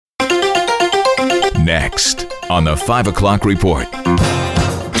Next on the 5 o'clock report.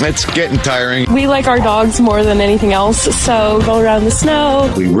 It's getting tiring. We like our dogs more than anything else, so go around the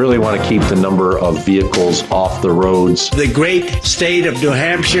snow. We really want to keep the number of vehicles off the roads. The great state of New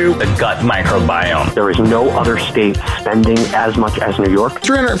Hampshire. The gut microbiome. There is no other state spending as much as New York.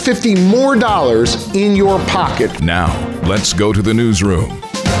 $350 more in your pocket. Now, let's go to the newsroom.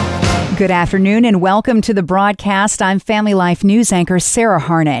 Good afternoon and welcome to the broadcast. I'm Family Life News anchor Sarah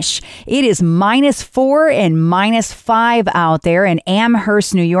Harnish. It is -4 and -5 out there in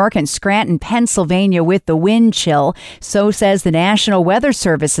Amherst, New York and Scranton, Pennsylvania with the wind chill. So says the National Weather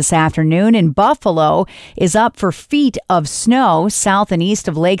Service this afternoon. And Buffalo is up for feet of snow south and east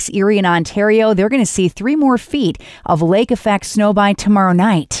of Lakes Erie and Ontario. They're going to see 3 more feet of lake effect snow by tomorrow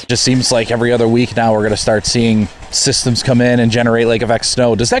night. Just seems like every other week now we're going to start seeing systems come in and generate lake effect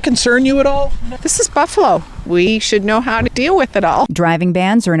snow. Does that concern you at all? This is Buffalo. We should know how to deal with it all. Driving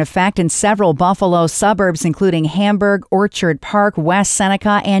bans are in effect in several Buffalo suburbs, including Hamburg, Orchard Park, West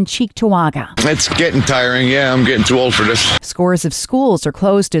Seneca, and Cheektowaga. It's getting tiring. Yeah, I'm getting too old for this. Scores of schools are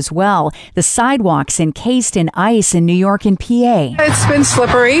closed as well. The sidewalks encased in ice in New York and PA. It's been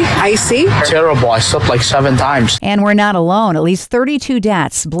slippery, icy. Terrible. I slept like 7 times. And we're not alone. At least 32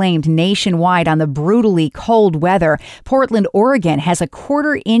 deaths blamed nationwide on the brutally cold weather. Portland, Oregon has a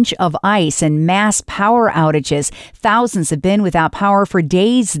 1/4 inch of ice and mass power outages. Thousands have been without power for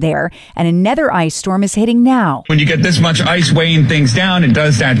days there, and another ice storm is hitting now. When you get this much ice weighing things down, it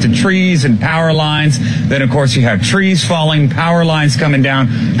does that to trees and power lines. Then, of course, you have trees falling, power lines coming down.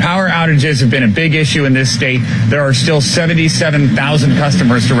 Power outages have been a big issue in this state. There are still 77,000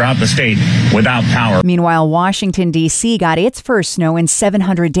 customers throughout the state without power. Meanwhile, Washington, D.C. got its first snow in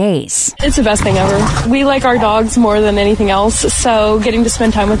 700 days. It's the best thing ever. We like our dogs more than anything else, so getting to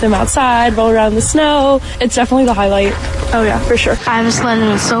spend time with them outside, roll around the snow, it's definitely the highlight. Oh yeah, for sure. I haven't sledded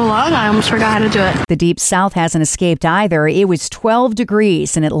in so long, I almost forgot how to do it. The Deep South hasn't escaped either. It was 12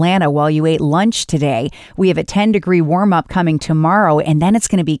 degrees in Atlanta while you ate lunch today. We have a 10-degree warm-up coming tomorrow, and then it's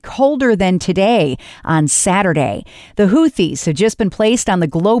going to be colder than today on Saturday. The Houthis have just been placed on the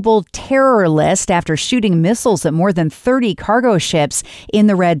global terror list after shooting missiles at more than 30 cargo ships in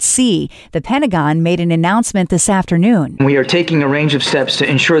the Red Sea. The Pentagon made an announcement this afternoon. We are taking a range of steps to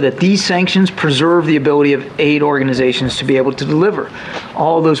ensure that these sanctions preserve the ability of aid organizations to be able to deliver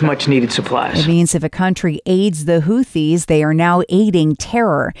all those much needed supplies. It means if a country aids the Houthis, they are now aiding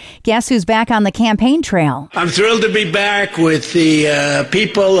terror. Guess who's back on the campaign trail? I'm thrilled to be back with the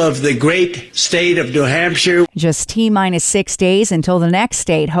people of the great state of New Hampshire. Just T-6 days until the next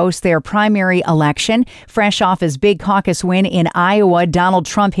state hosts their primary election. Fresh off his big caucus win in Iowa, Donald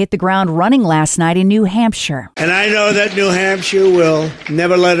Trump hit the ground running last night in New Hampshire. And I know that New Hampshire will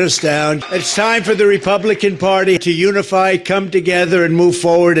never let us down. It's time for the Republican Party to unify, come together, and move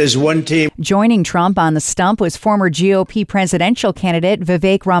forward as one team. Joining Trump on the stump was former GOP presidential candidate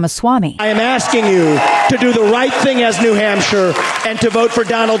Vivek Ramaswamy. I am asking you to do the right thing as New Hampshire and to vote for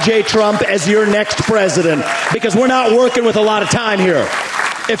Donald J. Trump as your next president, because we're not working with a lot of time here.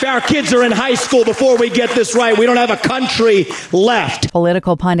 If our kids are in high school before we get this right, we don't have a country left.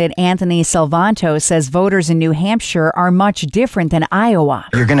 Political pundit Anthony Salvanto says voters in New Hampshire are much different than Iowa.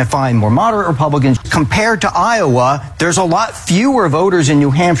 You're going to find more moderate Republicans. Compared to Iowa, there's a lot fewer voters in New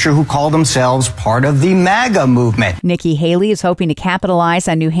Hampshire who call themselves part of the MAGA movement. Nikki Haley is hoping to capitalize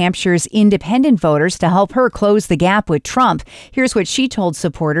on New Hampshire's independent voters to help her close the gap with Trump. Here's what she told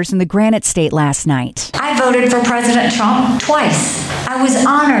supporters in the Granite State last night. I voted for President Trump twice. I was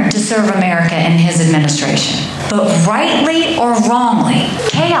honored to serve America in his administration. But rightly or wrongly,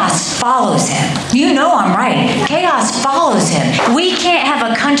 chaos follows him. You know I'm right. Chaos follows him. We can't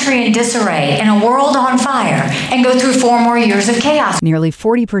have a country in disarray and a world on fire and go through 4 more years of chaos. Nearly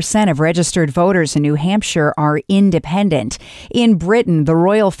 40% of registered voters in New Hampshire are independent. In Britain, the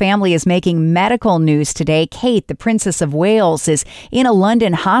royal family is making medical news today. Kate, the Princess of Wales, is in a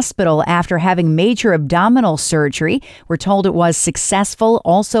London hospital after having major abdominal surgery. We're told it was successful.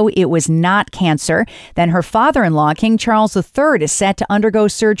 Also, it was not cancer. Then her father-in-law, King Charles III, is set to undergo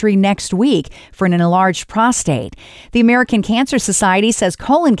surgery next week for an enlarged prostate. The American Cancer Society says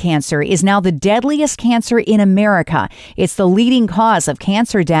colon cancer is now the deadliest cancer in America. It's the leading cause of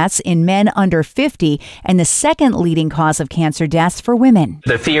cancer deaths in men under 50 and the second leading cause of cancer deaths for women.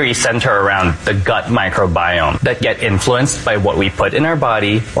 The theories center around the gut microbiome that get influenced by what we put in our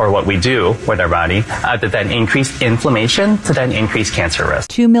body or what we do with our body that then increase inflammation to then increase cancer risk.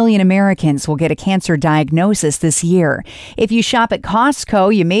 2 million Americans will get a cancer diagnosis basis this year. If you shop at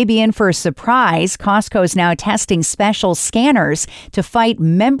Costco, you may be in for a surprise. Costco is now testing special scanners to fight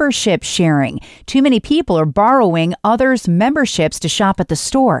membership sharing. Too many people are borrowing others' memberships to shop at the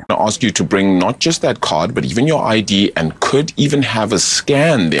store. I ask you to bring not just that card, but even your ID, and could even have a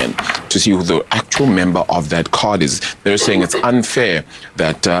scan then to see who the actual member of that card is. They're saying it's unfair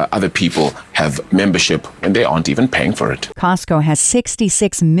that other people have membership when they aren't even paying for it. Costco has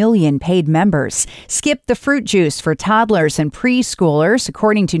 66 million paid members. Skip the fruit juice for toddlers and preschoolers.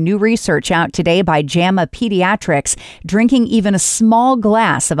 According to new research out today by JAMA Pediatrics, drinking even a small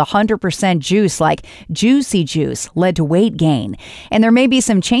glass of 100% juice like Juicy Juice led to weight gain. And there may be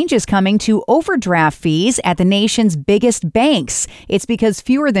some changes coming to overdraft fees at the nation's biggest banks. It's because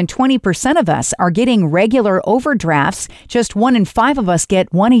fewer than 20% of us are getting regular overdrafts. Just 1 in 5 of us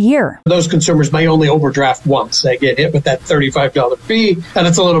get one a year. Those consumers may only overdraft once. They get hit with that $35 fee, and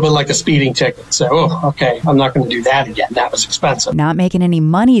it's a little bit like a speeding ticket. So, okay, I'm not going to do that again. That was expensive. Not making any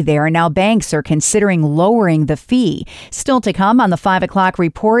money there. Now banks are considering lowering the fee. Still to come on the 5 o'clock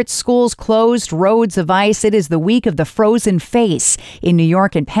report, schools closed, roads of ice. It is the week of the frozen face in New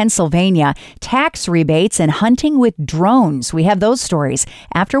York and Pennsylvania. Tax rebates and hunting with drones. We have those stories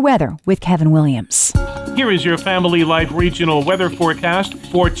after weather with Kevin Williams. Here is your Family Life regional weather forecast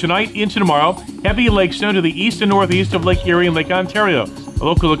for tonight into tomorrow. Heavy lake snow to the east and northeast of Lake Erie and Lake Ontario.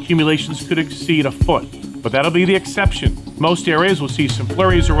 Local accumulations could exceed a foot, but that'll be the exception. Most areas will see some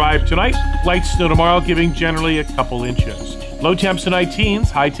flurries arrive tonight. Light snow tomorrow, giving generally a couple inches. Low temps tonight, teens.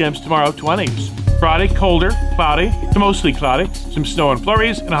 High temps tomorrow, 20s. Friday, colder, cloudy to mostly cloudy. Some snow and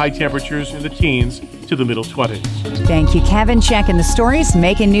flurries and high temperatures in the teens to the middle 20s. Thank you, Kevin. Checking the stories,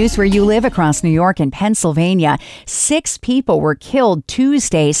 making news where you live across New York and Pennsylvania. 6 people were killed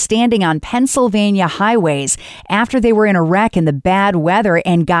Tuesday standing on Pennsylvania highways after they were in a wreck in the bad weather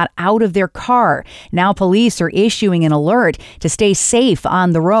and got out of their car. Now police are issuing an alert to stay safe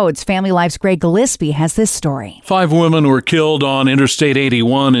on the roads. Family Life's Greg Gillespie has this story. 5 women were killed on Interstate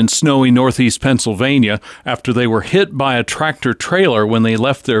 81 in snowy northeast Pennsylvania after they were hit by a tractor trailer when they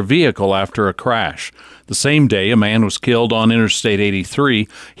left their vehicle after a crash. The same day, a man was killed on Interstate 83.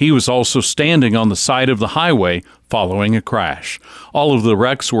 He was also standing on the side of the highway following a crash. All of the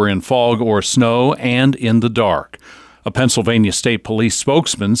wrecks were in fog or snow and in the dark. A Pennsylvania State Police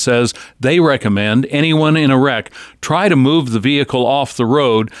spokesman says they recommend anyone in a wreck try to move the vehicle off the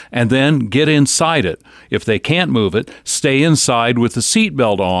road and then get inside it. If they can't move it, stay inside with the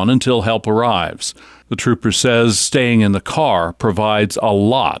seatbelt on until help arrives. The trooper says staying in the car provides a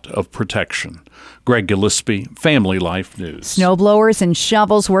lot of protection. Greg Gillespie, Family Life News. Snowblowers and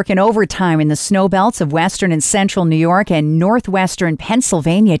shovels working overtime in the snow belts of western and central New York and northwestern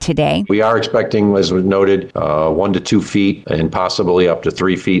Pennsylvania today. We are expecting, as was noted, 1 to 2 feet and possibly up to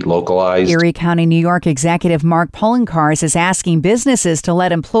 3 feet localized. Erie County, New York Executive Mark Poloncarz is asking businesses to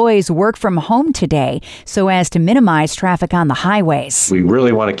let employees work from home today so as to minimize traffic on the highways. We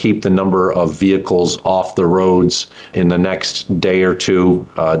really want to keep the number of vehicles off the roads in the next day or two,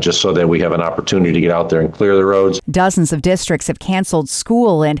 just so that we have an opportunity to get out there and clear the roads. Dozens of districts have canceled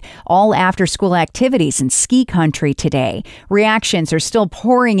school and all after-school activities in ski country today. Reactions are still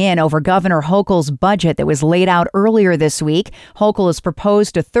pouring in over Governor Hochul's budget that was laid out earlier this week. Hochul has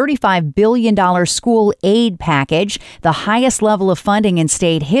proposed a $35 billion school aid package, the highest level of funding in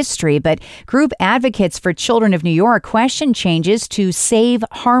state history, but group advocates for children of New York question changes to Save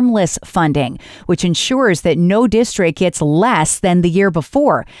Harmless funding, which ensures that no district gets less than the year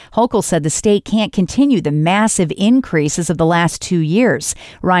before. Hochul said the state can't continue the massive increases of the last 2 years.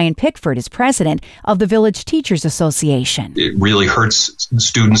 Ryan Pickford is president of the Village Teachers Association. It really hurts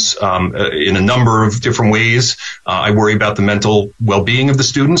students in a number of different ways. I worry about the mental well-being of the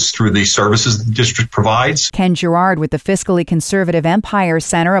students through the services the district provides. Ken Gerard with the fiscally conservative Empire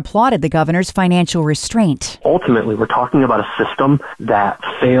Center applauded the governor's financial restraint. Ultimately, we're talking about a system that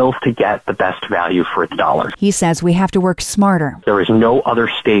fails to get the best value for its dollars. He says we have to work smarter. There is no other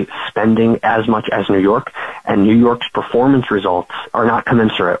state spending as much as New York, and New York's performance results are not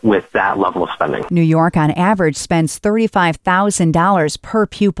commensurate with that level of spending. New York, on average, spends $35,000 per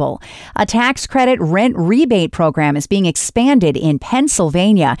pupil. A tax credit rent rebate program is being expanded in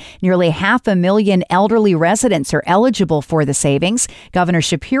Pennsylvania. Nearly 500,000 elderly residents are eligible for the savings. Governor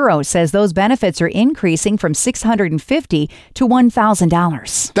Shapiro says those benefits are increasing from $650 to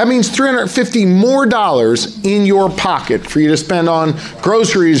 $1,000. That means $350 more more dollars in your pocket for you to spend on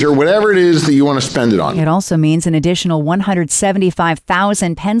groceries or whatever it is that you want to spend it on. It also means an additional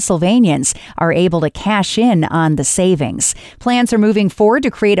 175,000 Pennsylvanians are able to cash in on the savings. Plans are moving forward to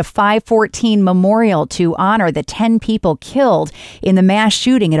create a 514 memorial to honor the 10 people killed in the mass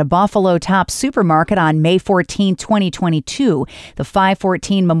shooting at a Buffalo Tops supermarket on May 14, 2022. The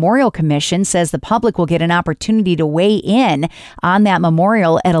 514 Memorial Commission says the public will get an opportunity to weigh in on that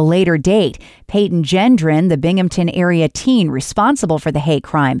memorial at a later date. Peyton Gendron, the Binghamton area teen responsible for the hate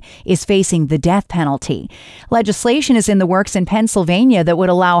crime, is facing the death penalty. Legislation is in the works in Pennsylvania that would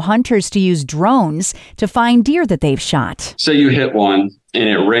allow hunters to use drones to find deer that they've shot. Say you hit one and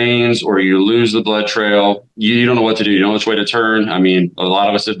it rains or you lose the blood trail, you don't know what to do. You don't know which way to turn. I mean, a lot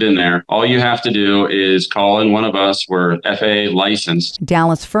of us have been there. All you have to do is call in one of us. We're FAA licensed.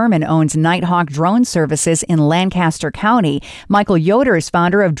 Dallas Furman owns Nighthawk Drone Services in Lancaster County. Michael Yoder is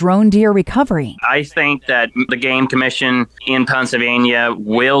founder of Drone Deer Recovery. I think that the Game Commission in Pennsylvania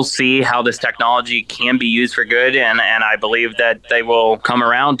will see how this technology can be used for good, and I believe that they will come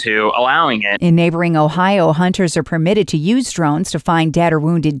around to allowing it. In neighboring Ohio, hunters are permitted to use drones to find dead or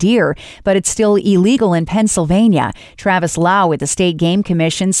wounded deer, but it's still illegal in Pennsylvania. Travis Lau with the State Game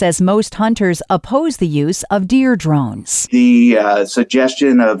Commission says most hunters oppose the use of deer drones. The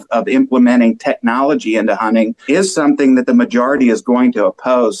suggestion of implementing technology into hunting is something that the majority is going to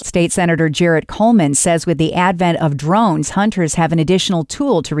oppose. State Senator Jarrett Coleman says with the advent of drones, hunters have an additional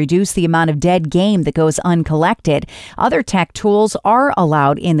tool to reduce the amount of dead game that goes uncollected. Other tech tools are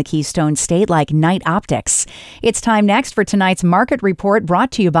allowed in the Keystone State, like night optics. It's time next for tonight's market report,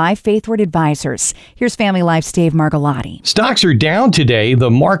 brought to you by Faithward Advisors. Here's Family Life's Dave Margolotti. Stocks are down today. The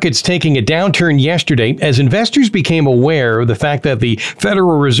market's taking a downturn yesterday as investors became aware of the fact that the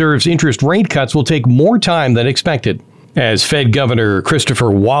Federal Reserve's interest rate cuts will take more time than expected. As Fed Governor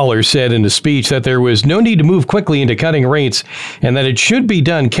Christopher Waller said in a speech that there was no need to move quickly into cutting rates and that it should be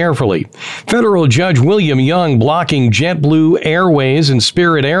done carefully. Federal Judge William Young blocking JetBlue Airways and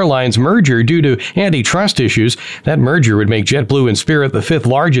Spirit Airlines merger due to antitrust issues. That merger would make JetBlue and Spirit the fifth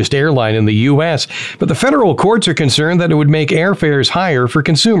largest airline in the U.S., but the federal courts are concerned that it would make airfares higher for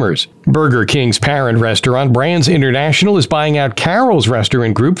consumers. Burger King's parent restaurant, Brands International, is buying out Carrols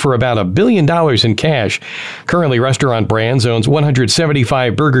Restaurant Group for about $1 billion in cash. Currently, Restaurant Brands owns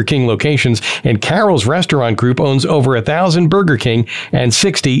 175 Burger King locations, and Carrols Restaurant Group owns over 1,000 Burger King and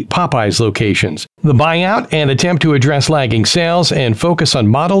 60 Popeyes locations. The buyout, an attempt to address lagging sales and focus on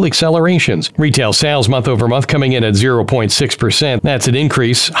model accelerations. Retail sales month over month coming in at 0.6%. That's an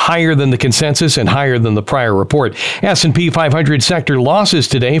increase higher than the consensus and higher than the prior report. S&P 500 sector losses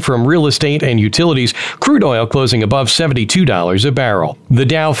today from real estate and utilities. Crude oil closing above $72 a barrel. The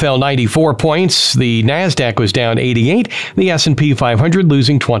Dow fell 94 points. The Nasdaq was down 88. The S&P 500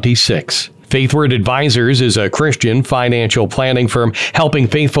 losing 26. Faithward Advisors is a Christian financial planning firm helping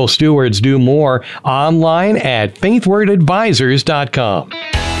faithful stewards do more. Online at faithwardadvisors.com.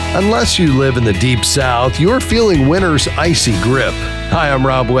 Unless you live in the Deep South, you're feeling winter's icy grip. Hi, I'm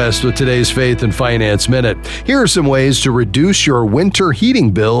Rob West with today's Faith and Finance Minute. Here are some ways to reduce your winter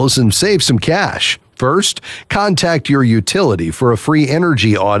heating bills and save some cash. First, contact your utility for a free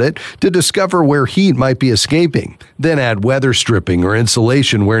energy audit to discover where heat might be escaping. Then add weather stripping or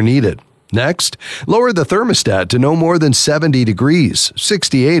insulation where needed. Next, lower the thermostat to no more than 70 degrees,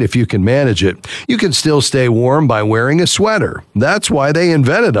 68 if you can manage it. You can still stay warm by wearing a sweater. That's why they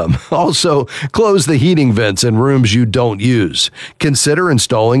invented them. Also, close the heating vents in rooms you don't use. Consider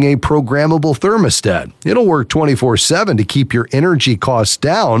installing a programmable thermostat. It'll work 24/7 to keep your energy costs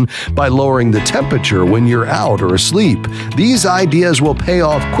down by lowering the temperature when you're out or asleep. These ideas will pay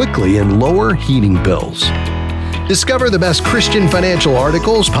off quickly in lower heating bills. Discover the best Christian financial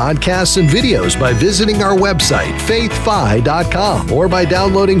articles, podcasts, and videos by visiting our website, faithfi.com, or by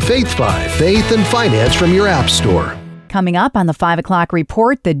downloading FaithFi, Faith and Finance from your app store. Coming up on the 5 o'clock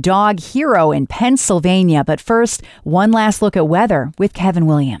report, the dog hero in Pennsylvania. But first, one last look at weather with Kevin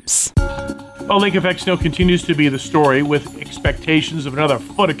Williams. Well, lake effect snow continues to be the story, with expectations of another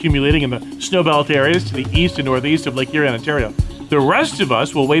foot accumulating in the snowbelt areas to the east and northeast of Lake Erie and Ontario. The rest of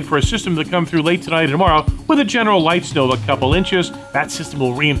us will wait for a system to come through late tonight and tomorrow with a general light snow of a couple inches. That system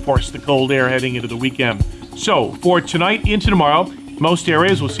will reinforce the cold air heading into the weekend. So, for tonight into tomorrow, most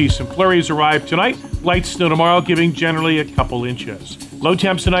areas will see some flurries arrive tonight. Light snow tomorrow, giving generally a couple inches. Low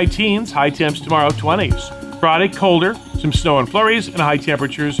temps tonight, teens. High temps tomorrow, 20s. Friday, colder. Some snow and flurries and high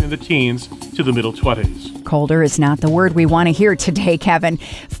temperatures in the teens to the middle 20s. Colder is not the word we want to hear today, Kevin.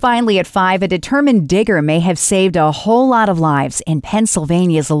 Finally, at 5, a determined digger may have saved a whole lot of lives in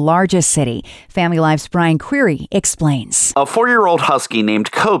Pennsylvania's largest city. Family Life's Brian Query explains. A 4-year-old husky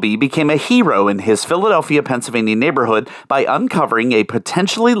named Kobe became a hero in his Philadelphia, Pennsylvania neighborhood by uncovering a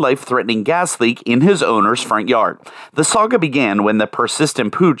potentially life-threatening gas leak in his owner's front yard. The saga began when the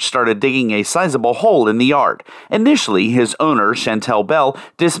persistent pooch started digging a sizable hole in the yard. Initially, his owner, Chantel Bell,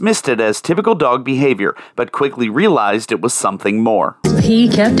 dismissed it as typical dog behavior, but quickly realized it was something more. He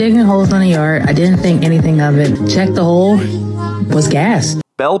kept digging holes in the yard. I didn't think anything of it. Checked the hole. Was gas.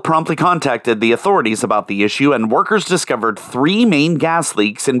 Bell promptly contacted the authorities about the issue, and workers discovered 3 main gas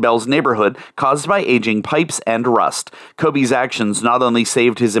leaks in Bell's neighborhood caused by aging pipes and rust. Kobe's actions not only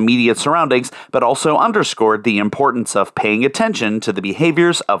saved his immediate surroundings, but also underscored the importance of paying attention to the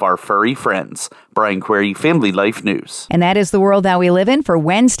behaviors of our furry friends. Brian Query, Family Life News. And that is the world that we live in for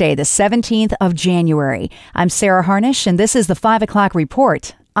Wednesday, the 17th of January. I'm Sarah Harnish, and this is the 5 o'clock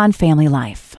report on Family Life.